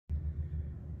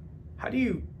how do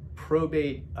you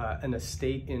probate an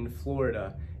estate in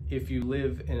Florida if you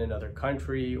live in another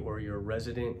country or you're a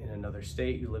resident in another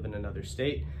state, you live in another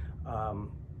state?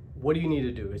 What do you need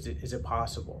to do? Is it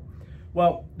possible?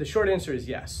 Well, the short answer is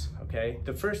yes, okay?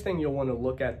 The first thing you'll want to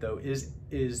look at though is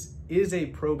a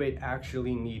probate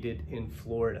actually needed in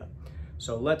Florida?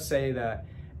 So let's say that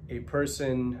a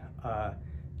person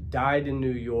died in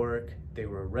New York, they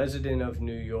were a resident of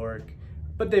New York,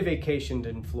 but they vacationed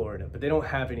in Florida, but they don't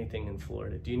have anything in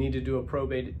Florida. Do you need to do a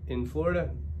probate in Florida?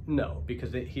 No,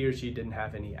 because he or she didn't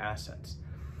have any assets.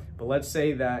 But let's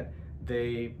say that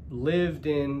they lived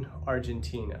in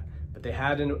Argentina, but they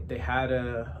had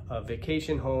a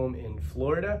vacation home in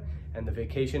Florida, and the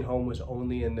vacation home was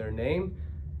only in their name.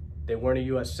 They weren't a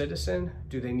US citizen.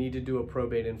 Do they need to do a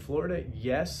probate in Florida?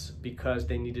 Yes, because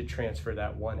they need to transfer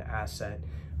that one asset,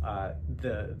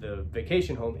 the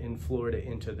vacation home in Florida,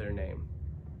 into their name,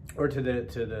 or to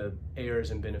the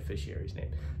heirs and beneficiaries' name.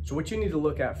 So what you need to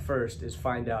look at first is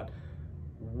find out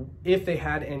if they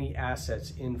had any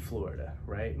assets in Florida,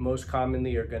 right? Most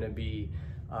commonly are going to be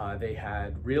they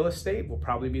had real estate, will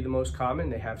probably be the most common.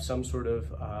 They have some sort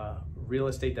of real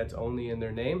estate that's only in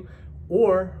their name,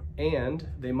 and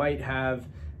they might have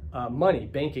money,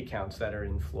 bank accounts that are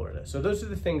in Florida. So those are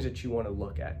the things that you want to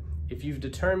look at. If you've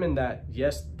determined that,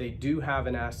 yes, they do have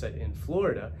an asset in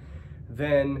Florida,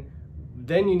 then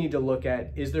you need to look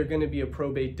at, is there going to be a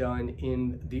probate done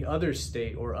in the other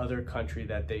state or other country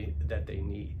that they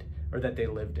need or that they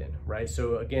lived in, right?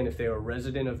 So again, if they were a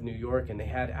resident of New York and they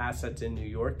had assets in New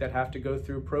York that have to go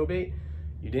through probate,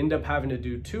 you'd end up having to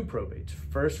do two probates.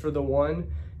 First, for the one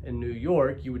in New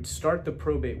York, you would start the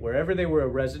probate wherever they were a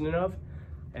resident of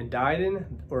and died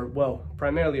in, or well,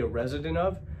 primarily a resident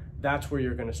of, that's where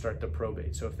you're going to start the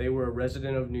probate. So if they were a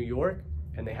resident of New York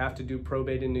and they have to do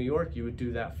probate in New York, you would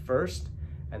do that first,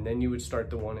 and then you would start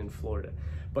the one in Florida.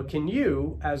 But can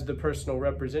you, as the personal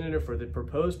representative or the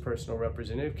proposed personal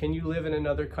representative, can you live in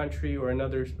another country or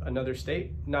another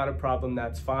state? Not a problem,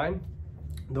 that's fine.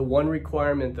 The one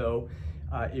requirement though,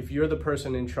 if you're the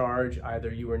person in charge,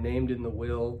 either you were named in the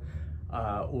will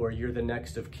or you're the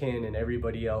next of kin and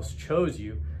everybody else chose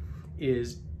you,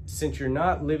 is since you're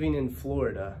not living in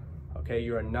Florida, okay,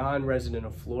 you're a non-resident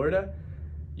of Florida,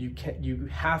 you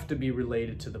have to be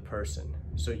related to the person.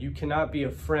 So you cannot be a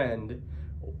friend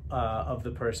of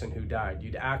the person who died.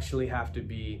 You'd actually have to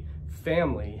be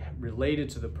family related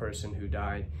to the person who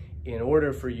died in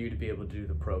order for you to be able to do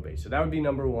the probate. So that would be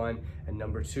number one. And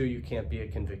number two, you can't be a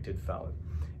convicted felon.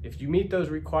 If you meet those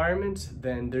requirements,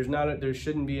 then there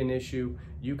shouldn't be an issue.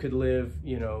 You could live,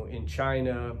 in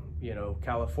China,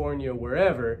 California,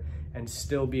 wherever, and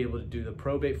still be able to do the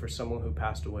probate for someone who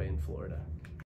passed away in Florida.